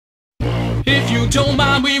If you don't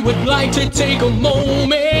mind, we would like to take a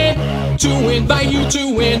moment to invite you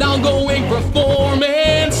to an ongoing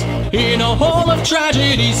performance in a hall of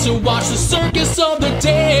tragedies to watch the Circus of the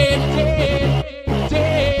Dead.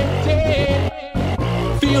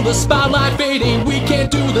 Feel the spotlight fading, we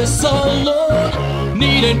can't do this alone.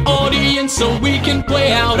 Need an audience so we can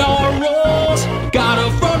play out our roles. Got a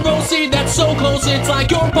front row seat that's so close, it's like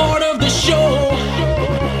you're part of the show.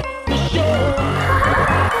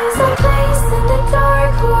 There's a place in the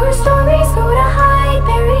dark, horror stories go to hide,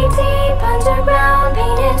 buried deep underground,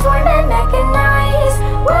 pain and torment mechanized.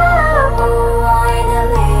 Whoa, on a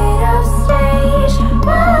lit up stage.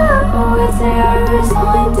 Whoa, terrors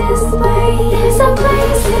on display. There's a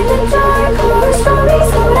place in the dark, horror stories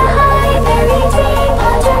go to hide, buried deep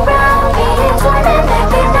underground, pain and torment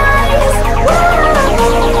mechanized. Whoa, on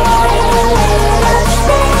a lit up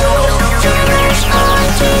stage. Terrors on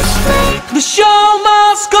display. The show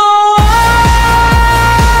must go on.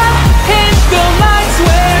 Hit the lights,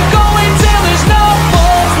 we're going till there's no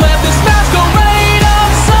falls left. This masquerade of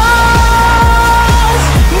songs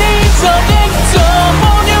needs a victim.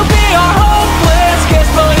 Won't you be our hopeless kiss?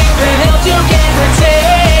 But if it helps, you can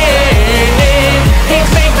pretend it's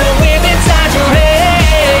make believe inside your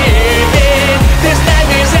head. This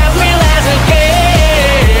nightmare's as real as it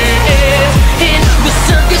gets. In the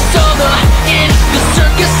circus of the, in the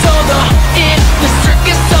circus of the, in the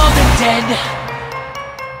circus of the dead.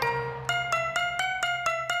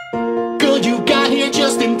 Good, you got here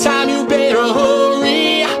just in time, you better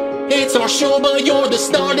hurry. It's our show, but you're the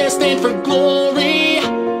star destined for glory.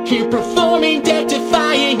 Here performing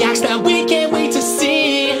death-defying acts that we can't wait to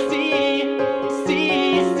see.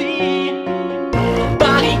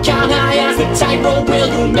 Body count high as the tightrope, will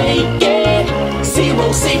you make it?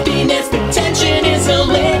 Zero safety nets, the tension is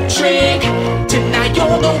electric. Tonight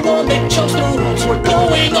you're the one that jumps through hoops, we're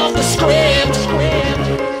going off the script.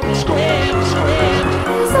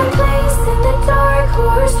 There's a place in the dark,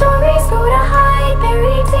 horror stories go to hide,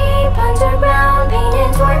 buried deep underground, pain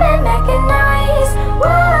and torment mechanized.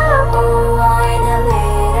 Whoa, on a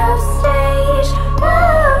lit up stage.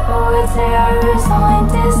 Whoa, terrors on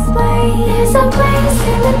display. There's a place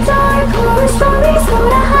in the dark, horror stories go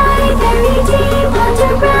to hide, buried deep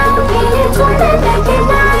underground, pain and torment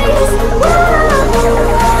mechanized. Whoa,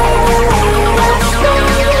 on a lit up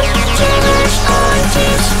stage. Terrors on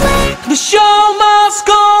display. The show must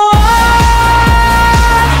go on.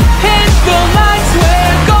 Hit the lights,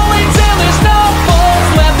 we're going till there's no falls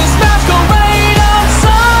left. This masquerade of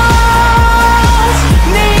songs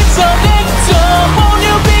needs a victim. Won't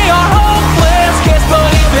you be our hopeless kiss?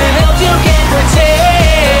 But if it helps, you can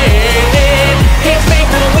pretend it's make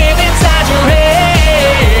believe inside your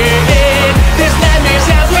head. This nightmare's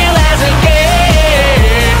as real as it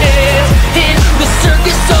gets. In the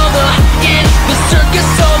circus of the, in the circus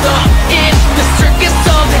of the, in the circus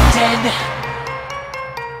of the dead.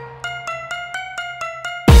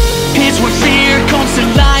 It's when fear comes to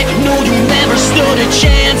life. No, you never stood a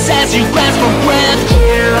chance as you